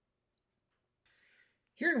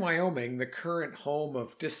Here in Wyoming, the current home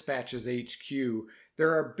of Dispatches HQ,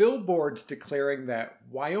 there are billboards declaring that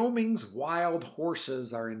Wyoming's wild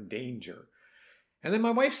horses are in danger. And then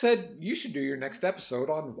my wife said, you should do your next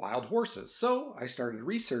episode on wild horses. So I started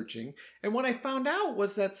researching, and what I found out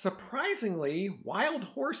was that surprisingly, wild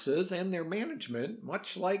horses and their management,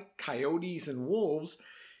 much like coyotes and wolves,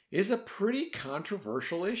 is a pretty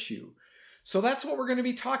controversial issue. So that's what we're going to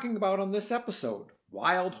be talking about on this episode,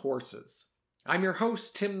 wild horses. I'm your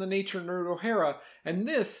host, Tim the Nature Nerd O'Hara, and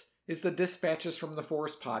this is the Dispatches from the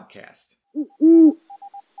Forest podcast.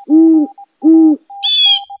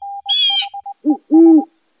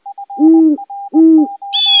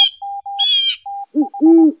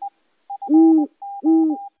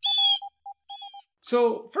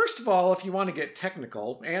 So, first of all, if you want to get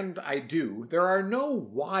technical, and I do, there are no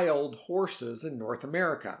wild horses in North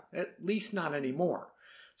America, at least not anymore.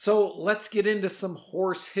 So let's get into some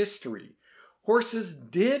horse history. Horses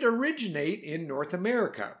did originate in North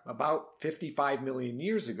America about 55 million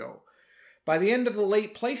years ago. By the end of the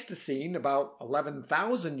late Pleistocene, about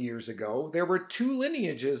 11,000 years ago, there were two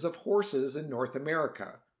lineages of horses in North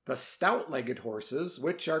America. The stout-legged horses,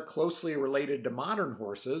 which are closely related to modern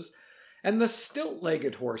horses, and the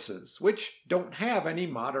stilt-legged horses, which don't have any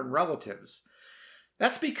modern relatives.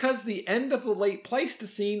 That's because the end of the late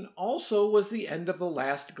Pleistocene also was the end of the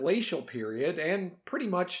last glacial period and pretty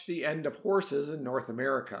much the end of horses in North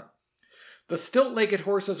America. The stilt-legged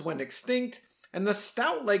horses went extinct, and the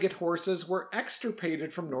stout-legged horses were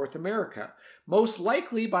extirpated from North America, most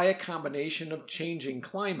likely by a combination of changing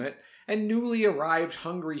climate and newly arrived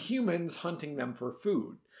hungry humans hunting them for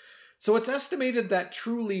food. So it's estimated that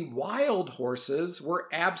truly wild horses were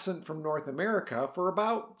absent from North America for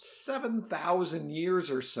about 7,000 years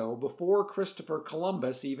or so before Christopher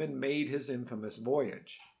Columbus even made his infamous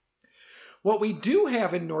voyage. What we do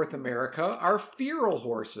have in North America are feral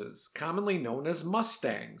horses, commonly known as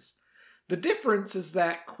Mustangs. The difference is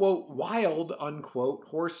that, quote, wild, unquote,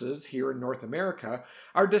 horses here in North America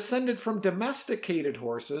are descended from domesticated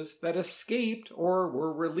horses that escaped or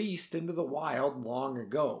were released into the wild long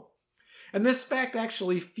ago. And this fact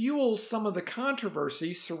actually fuels some of the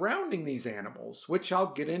controversy surrounding these animals, which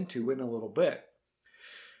I'll get into in a little bit.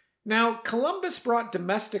 Now, Columbus brought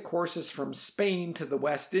domestic horses from Spain to the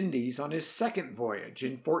West Indies on his second voyage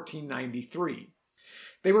in 1493.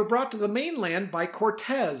 They were brought to the mainland by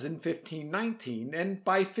Cortez in 1519, and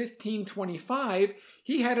by 1525,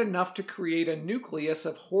 he had enough to create a nucleus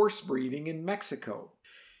of horse breeding in Mexico.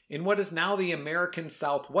 In what is now the American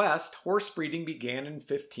Southwest, horse breeding began in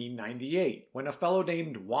 1598, when a fellow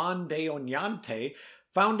named Juan de Oñate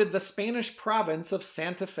founded the Spanish province of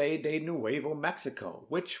Santa Fe de Nuevo Mexico,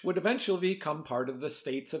 which would eventually become part of the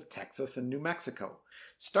states of Texas and New Mexico.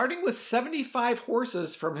 Starting with 75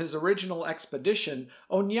 horses from his original expedition,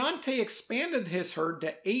 Oñate expanded his herd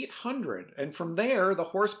to 800, and from there the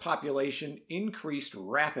horse population increased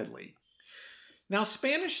rapidly. Now,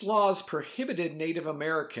 Spanish laws prohibited Native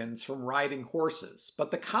Americans from riding horses,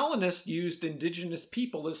 but the colonists used indigenous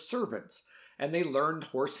people as servants, and they learned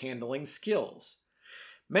horse handling skills.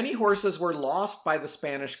 Many horses were lost by the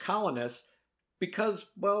Spanish colonists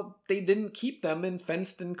because, well, they didn't keep them in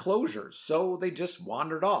fenced enclosures, so they just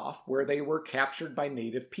wandered off where they were captured by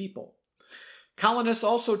native people. Colonists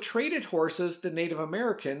also traded horses to Native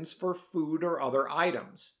Americans for food or other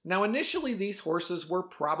items. Now, initially these horses were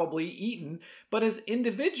probably eaten, but as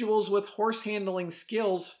individuals with horse handling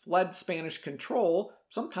skills fled Spanish control,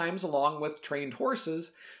 sometimes along with trained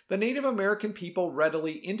horses, the Native American people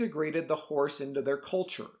readily integrated the horse into their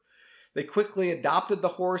culture. They quickly adopted the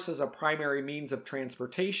horse as a primary means of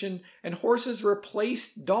transportation, and horses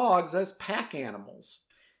replaced dogs as pack animals.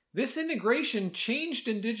 This integration changed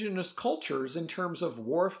indigenous cultures in terms of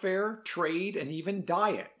warfare, trade, and even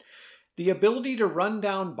diet. The ability to run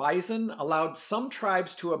down bison allowed some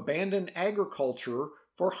tribes to abandon agriculture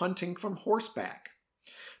for hunting from horseback.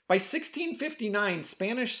 By 1659,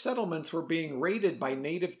 Spanish settlements were being raided by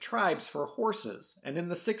native tribes for horses, and in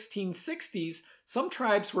the 1660s, some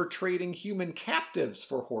tribes were trading human captives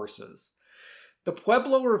for horses. The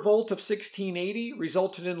Pueblo Revolt of 1680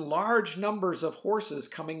 resulted in large numbers of horses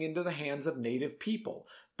coming into the hands of native people,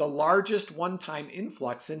 the largest one-time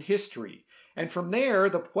influx in history. And from there,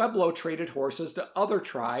 the Pueblo traded horses to other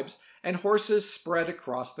tribes, and horses spread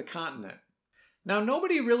across the continent. Now,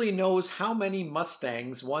 nobody really knows how many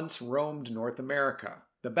Mustangs once roamed North America.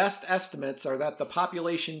 The best estimates are that the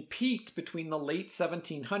population peaked between the late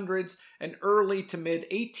 1700s and early to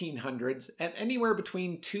mid-1800s at anywhere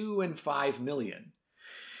between 2 and 5 million.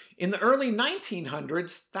 In the early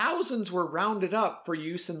 1900s, thousands were rounded up for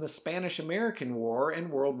use in the Spanish-American War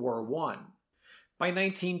and World War I. By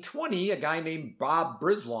 1920, a guy named Bob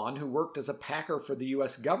Brislon, who worked as a packer for the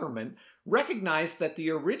US government, recognized that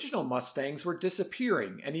the original Mustangs were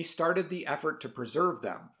disappearing, and he started the effort to preserve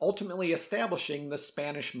them, ultimately establishing the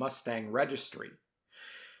Spanish Mustang Registry.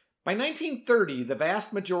 By 1930, the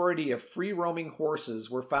vast majority of free-roaming horses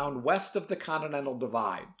were found west of the Continental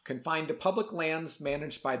Divide, confined to public lands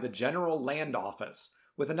managed by the General Land Office,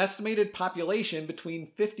 with an estimated population between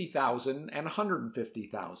 50,000 and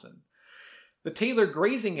 150,000. The Taylor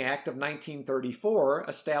Grazing Act of 1934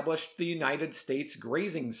 established the United States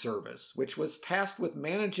Grazing Service, which was tasked with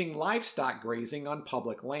managing livestock grazing on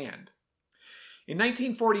public land. In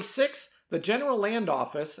 1946, the General Land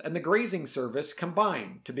Office and the Grazing Service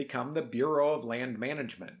combined to become the Bureau of Land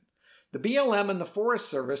Management. The BLM and the Forest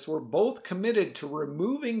Service were both committed to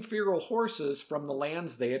removing feral horses from the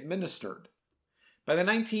lands they administered. By the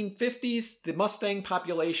 1950s, the Mustang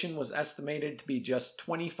population was estimated to be just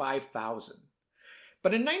 25,000.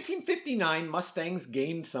 But in 1959, Mustangs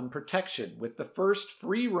gained some protection with the first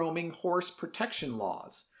free-roaming horse protection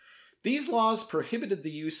laws. These laws prohibited the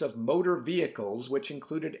use of motor vehicles, which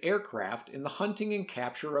included aircraft, in the hunting and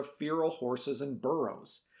capture of feral horses and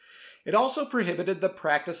burros. It also prohibited the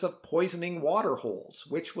practice of poisoning water holes,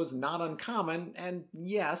 which was not uncommon and,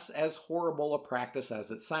 yes, as horrible a practice as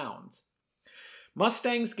it sounds.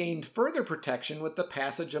 Mustangs gained further protection with the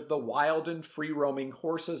passage of the Wild and Free-Roaming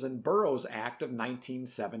Horses and Burros Act of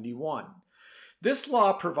 1971. This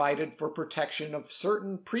law provided for protection of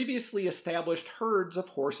certain previously established herds of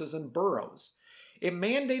horses and burros. It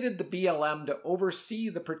mandated the BLM to oversee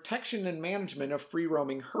the protection and management of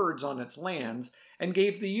free-roaming herds on its lands and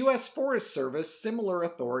gave the U.S. Forest Service similar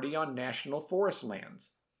authority on national forest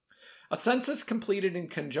lands. A census completed in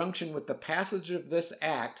conjunction with the passage of this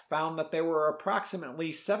act found that there were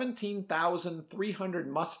approximately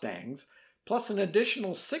 17,300 Mustangs, plus an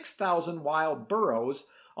additional 6,000 wild burros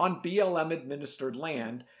on BLM-administered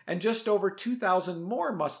land, and just over 2,000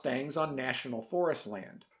 more Mustangs on national forest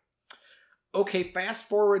land. Okay, fast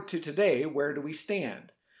forward to today, where do we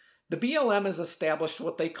stand? The BLM has established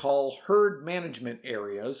what they call herd management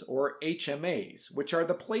areas, or HMAs, which are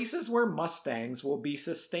the places where Mustangs will be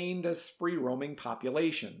sustained as free-roaming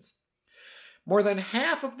populations. More than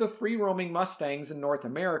half of the free-roaming Mustangs in North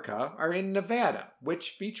America are in Nevada,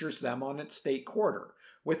 which features them on its state quarter,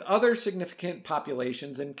 with other significant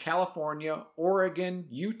populations in California, Oregon,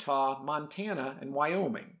 Utah, Montana, and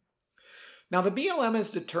Wyoming. Now, the BLM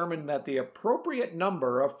has determined that the appropriate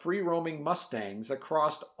number of free-roaming Mustangs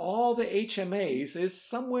across all the HMAs is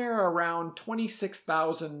somewhere around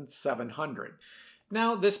 26,700.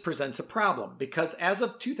 Now, this presents a problem because as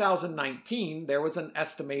of 2019, there was an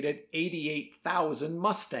estimated 88,000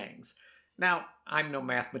 Mustangs. Now, I'm no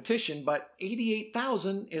mathematician, but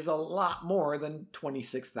 88,000 is a lot more than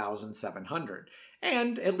 26,700.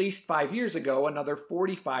 And at least 5 years ago, another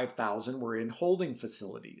 45,000 were in holding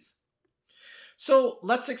facilities. So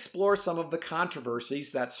let's explore some of the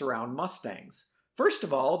controversies that surround Mustangs. First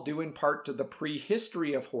of all, due in part to the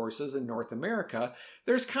prehistory of horses in North America,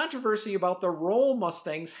 there's controversy about the role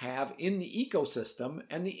Mustangs have in the ecosystem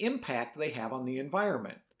and the impact they have on the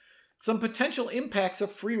environment. Some potential impacts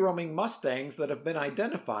of free-roaming Mustangs that have been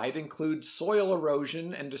identified include soil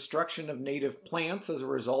erosion and destruction of native plants as a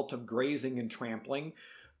result of grazing and trampling,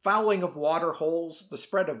 fouling of water holes, the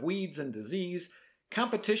spread of weeds and disease,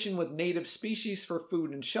 competition with native species for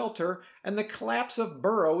food and shelter, and the collapse of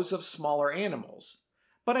burrows of smaller animals.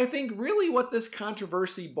 But I think really what this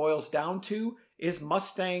controversy boils down to is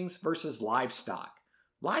Mustangs versus livestock.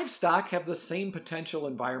 Livestock have the same potential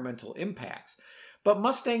environmental impacts, but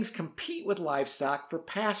Mustangs compete with livestock for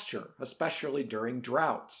pasture, especially during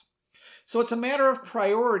droughts. So it's a matter of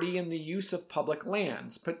priority in the use of public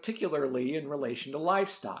lands, particularly in relation to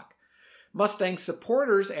livestock. Mustang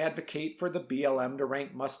supporters advocate for the BLM to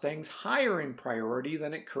rank Mustangs higher in priority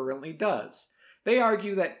than it currently does. They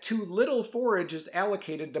argue that too little forage is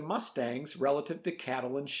allocated to Mustangs relative to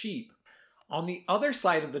cattle and sheep. On the other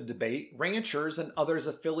side of the debate, ranchers and others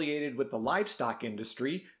affiliated with the livestock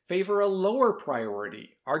industry favor a lower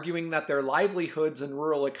priority, arguing that their livelihoods and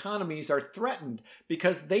rural economies are threatened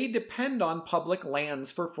because they depend on public lands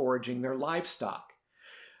for foraging their livestock.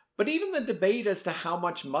 But even the debate as to how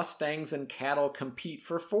much Mustangs and cattle compete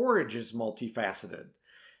for forage is multifaceted.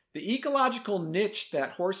 The ecological niche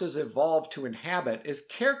that horses evolved to inhabit is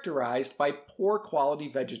characterized by poor quality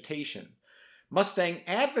vegetation. Mustang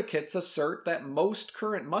advocates assert that most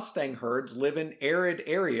current Mustang herds live in arid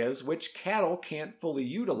areas which cattle can't fully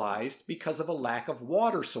utilize because of a lack of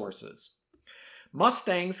water sources.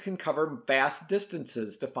 Mustangs can cover vast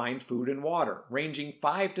distances to find food and water, ranging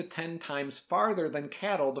 5 to 10 times farther than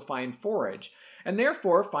cattle to find forage, and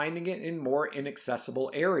therefore finding it in more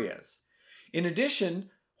inaccessible areas. In addition,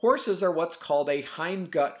 horses are what's called a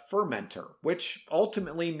hindgut fermenter, which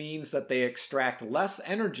ultimately means that they extract less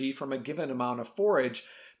energy from a given amount of forage,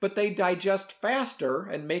 but they digest faster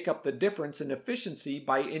and make up the difference in efficiency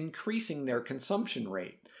by increasing their consumption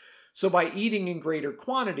rate. So by eating in greater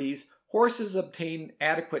quantities, horses obtain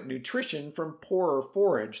adequate nutrition from poorer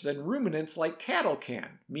forage than ruminants like cattle can,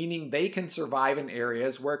 meaning they can survive in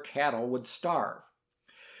areas where cattle would starve.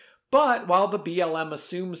 But while the BLM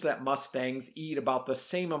assumes that Mustangs eat about the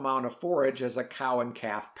same amount of forage as a cow and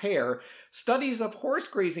calf pair, studies of horse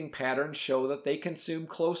grazing patterns show that they consume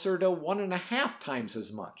closer to 1.5 times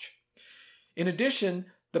as much. In addition,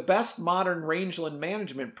 the best modern rangeland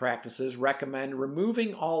management practices recommend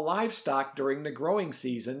removing all livestock during the growing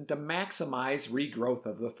season to maximize regrowth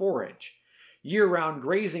of the forage. Year-round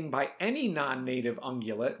grazing by any non-native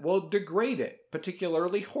ungulate will degrade it,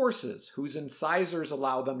 particularly horses, whose incisors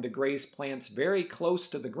allow them to graze plants very close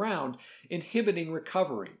to the ground, inhibiting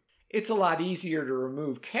recovery. It's a lot easier to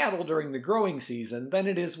remove cattle during the growing season than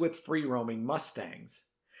it is with free-roaming Mustangs.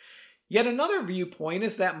 Yet another viewpoint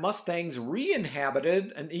is that Mustangs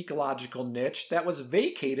re-inhabited an ecological niche that was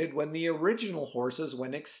vacated when the original horses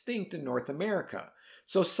went extinct in North America.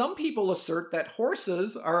 So some people assert that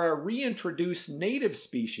horses are a reintroduced native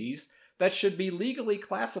species that should be legally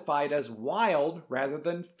classified as wild rather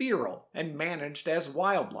than feral and managed as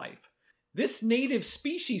wildlife. This native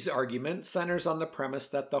species argument centers on the premise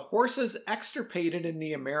that the horses extirpated in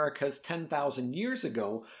the Americas 10,000 years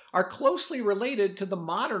ago are closely related to the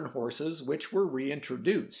modern horses which were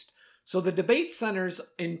reintroduced. So the debate centers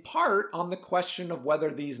in part on the question of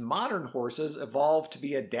whether these modern horses evolved to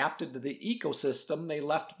be adapted to the ecosystem they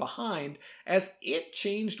left behind as it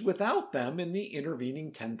changed without them in the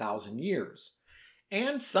intervening 10,000 years.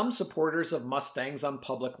 And some supporters of Mustangs on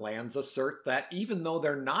public lands assert that even though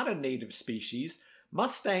they're not a native species,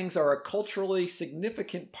 Mustangs are a culturally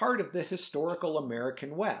significant part of the historical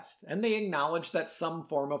American West, and they acknowledge that some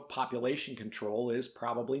form of population control is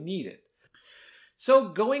probably needed. So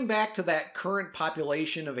going back to that current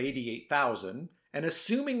population of 88,000, and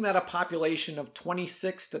assuming that a population of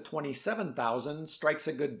 26 to 27,000 strikes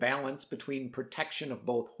a good balance between protection of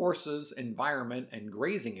both horses, environment, and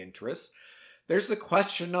grazing interests, there's the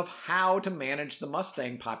question of how to manage the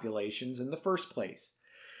Mustang populations in the first place.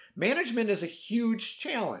 Management is a huge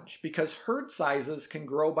challenge because herd sizes can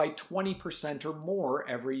grow by 20% or more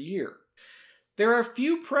every year. There are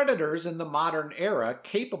few predators in the modern era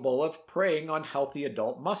capable of preying on healthy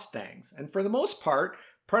adult Mustangs, and for the most part,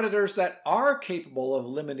 predators that are capable of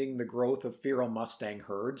limiting the growth of feral Mustang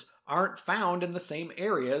herds aren't found in the same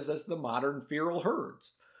areas as the modern feral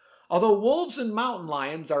herds. Although wolves and mountain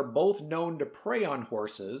lions are both known to prey on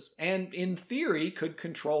horses and in theory could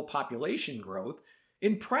control population growth,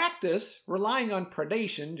 in practice, relying on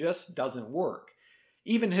predation just doesn't work.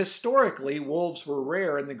 Even historically, wolves were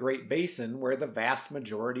rare in the Great Basin where the vast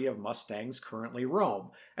majority of Mustangs currently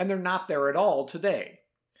roam, and they're not there at all today.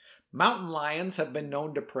 Mountain lions have been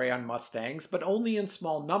known to prey on Mustangs, but only in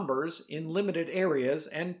small numbers, in limited areas,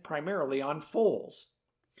 and primarily on foals.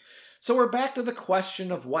 So we're back to the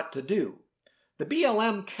question of what to do. The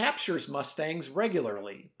BLM captures Mustangs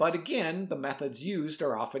regularly, but again, the methods used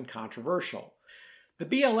are often controversial. The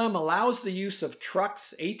BLM allows the use of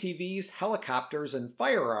trucks, ATVs, helicopters, and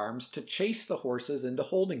firearms to chase the horses into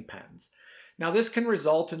holding pens. Now this can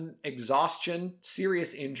result in exhaustion,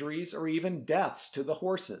 serious injuries, or even deaths to the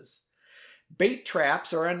horses. Bait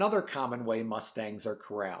traps are another common way Mustangs are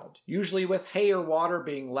corralled, usually with hay or water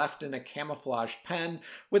being left in a camouflaged pen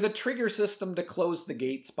with a trigger system to close the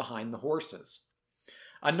gates behind the horses.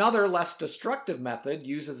 Another less destructive method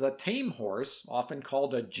uses a tame horse, often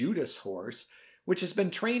called a Judas horse, which has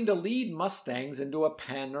been trained to lead Mustangs into a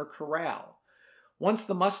pen or corral. Once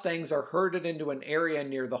the Mustangs are herded into an area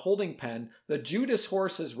near the holding pen, the Judas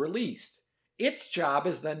horse is released. Its job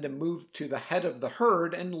is then to move to the head of the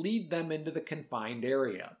herd and lead them into the confined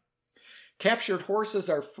area. Captured horses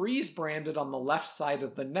are freeze-branded on the left side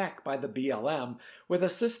of the neck by the BLM with a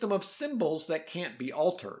system of symbols that can't be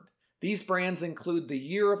altered. These brands include the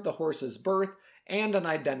year of the horse's birth and an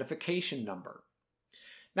identification number.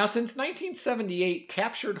 Now, since 1978,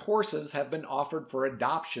 captured horses have been offered for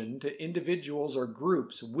adoption to individuals or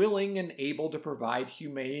groups willing and able to provide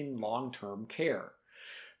humane long-term care.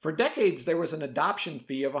 For decades, there was an adoption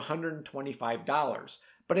fee of $125,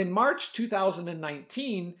 but in March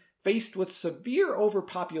 2019, Faced with severe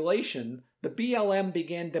overpopulation, the BLM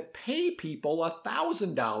began to pay people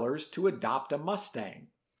 $1,000 to adopt a Mustang.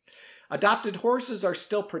 Adopted horses are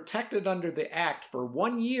still protected under the Act for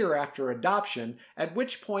 1 year after adoption, at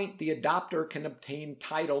which point the adopter can obtain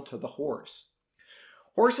title to the horse.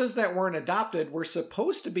 Horses that weren't adopted were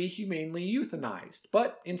supposed to be humanely euthanized,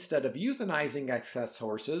 but instead of euthanizing excess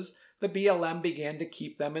horses, the BLM began to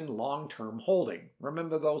keep them in long-term holding.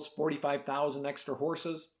 Remember those 45,000 extra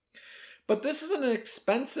horses? But this is an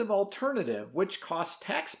expensive alternative which costs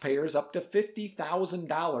taxpayers up to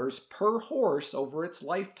 $50,000 per horse over its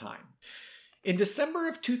lifetime. In December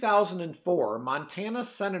of 2004, Montana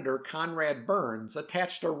Senator Conrad Burns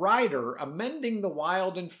attached a rider amending the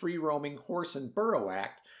Wild and Free-Roaming Horse and Burro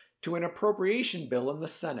Act to an appropriation bill in the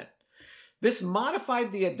Senate. This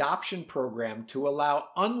modified the adoption program to allow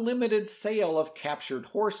unlimited sale of captured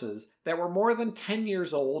horses that were more than 10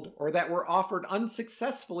 years old or that were offered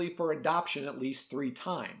unsuccessfully for adoption at least 3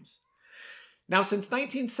 times. Now, since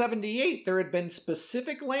 1978, there had been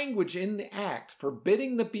specific language in the Act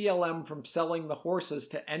forbidding the BLM from selling the horses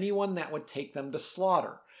to anyone that would take them to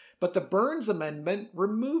slaughter, but the Burns Amendment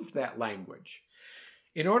removed that language.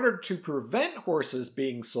 In order to prevent horses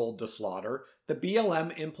being sold to slaughter, the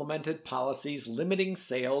BLM implemented policies limiting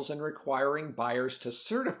sales and requiring buyers to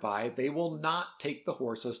certify they will not take the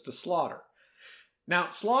horses to slaughter. Now,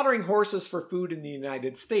 slaughtering horses for food in the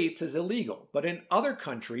United States is illegal, but in other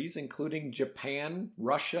countries, including Japan,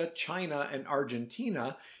 Russia, China, and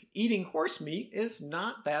Argentina, eating horse meat is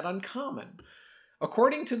not that uncommon.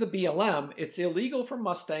 According to the BLM, it's illegal for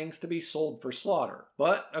Mustangs to be sold for slaughter,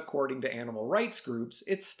 but according to animal rights groups,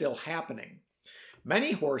 it's still happening.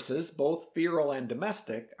 Many horses, both feral and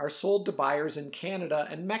domestic, are sold to buyers in Canada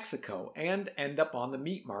and Mexico and end up on the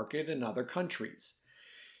meat market in other countries.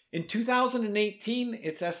 In 2018,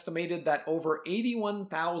 it's estimated that over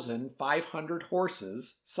 81,500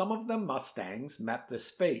 horses, some of them Mustangs, met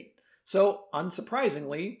this fate. So,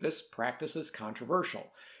 unsurprisingly, this practice is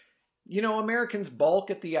controversial. You know, Americans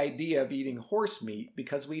balk at the idea of eating horse meat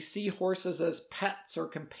because we see horses as pets or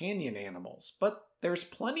companion animals, but there's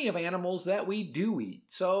plenty of animals that we do eat,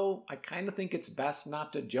 so I kind of think it's best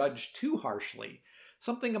not to judge too harshly.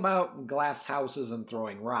 Something about glass houses and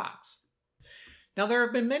throwing rocks. Now, there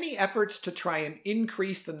have been many efforts to try and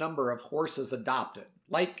increase the number of horses adopted,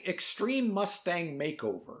 like Extreme Mustang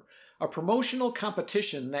Makeover, a promotional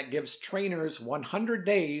competition that gives trainers 100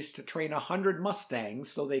 days to train 100 Mustangs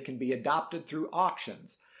so they can be adopted through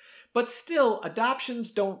auctions. But still,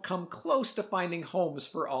 adoptions don't come close to finding homes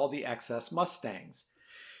for all the excess Mustangs.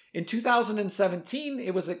 In 2017,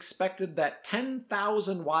 it was expected that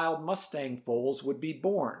 10,000 wild Mustang foals would be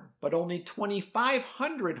born, but only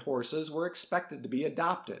 2,500 horses were expected to be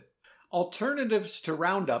adopted. Alternatives to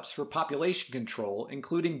roundups for population control,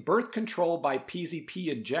 including birth control by PZP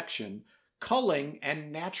injection, culling,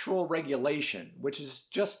 and natural regulation, which is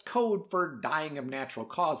just code for dying of natural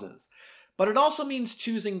causes. But it also means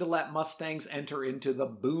choosing to let Mustangs enter into the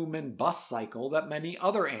boom and bust cycle that many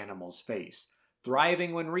other animals face.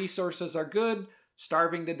 Thriving when resources are good,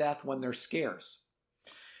 starving to death when they're scarce.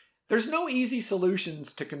 There's no easy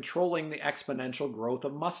solutions to controlling the exponential growth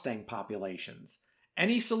of Mustang populations.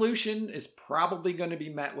 Any solution is probably going to be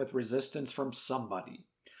met with resistance from somebody.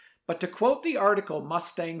 But to quote the article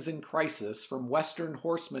Mustangs in Crisis from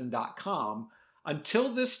westernhorseman.com, until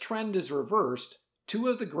this trend is reversed, 2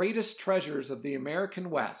 of the greatest treasures of the American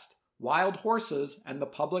West, wild horses and the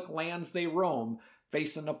public lands they roam,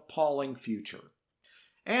 face an appalling future.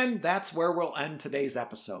 And that's where we'll end today's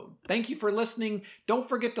episode. Thank you for listening. Don't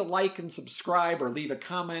forget to like and subscribe or leave a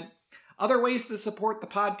comment. Other ways to support the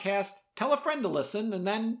podcast: tell a friend to listen, and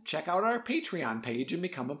then check out our Patreon page and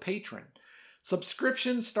become a patron.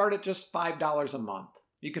 Subscriptions start at just $5 a month.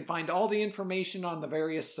 You can find all the information on the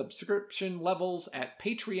various subscription levels at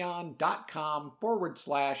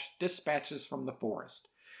patreon.com/dispatches from the forest.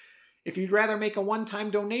 If you'd rather make a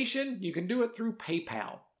one-time donation, you can do it through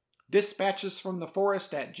PayPal.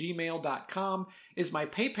 dispatchesfromtheforest@gmail.com is my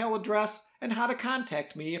PayPal address, and how to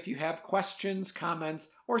contact me if you have questions, comments,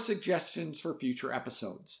 or suggestions for future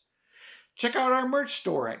episodes. Check out our merch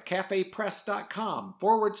store at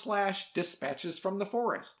cafepress.com/dispatches from the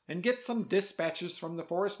forest and get some Dispatches from the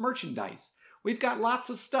Forest merchandise. We've got lots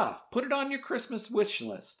of stuff. Put it on your Christmas wish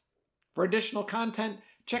list. For additional content,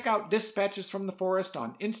 check out Dispatches from the Forest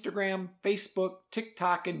on Instagram, Facebook,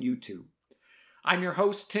 TikTok, and YouTube. I'm your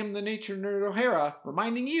host, Tim the Nature Nerd O'Hara,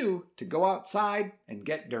 reminding you to go outside and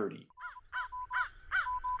get dirty.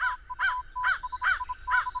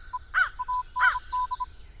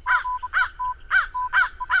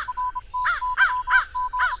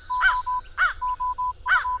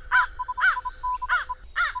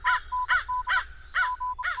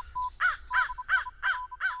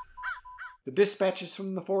 The Dispatches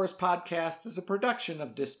from the Forest podcast is a production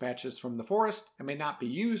of Dispatches from the Forest and may not be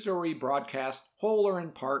used or rebroadcast, whole or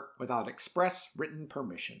in part, without express written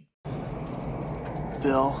permission.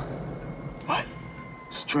 Bill. What?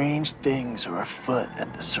 Strange things are afoot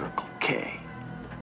at the Circle K.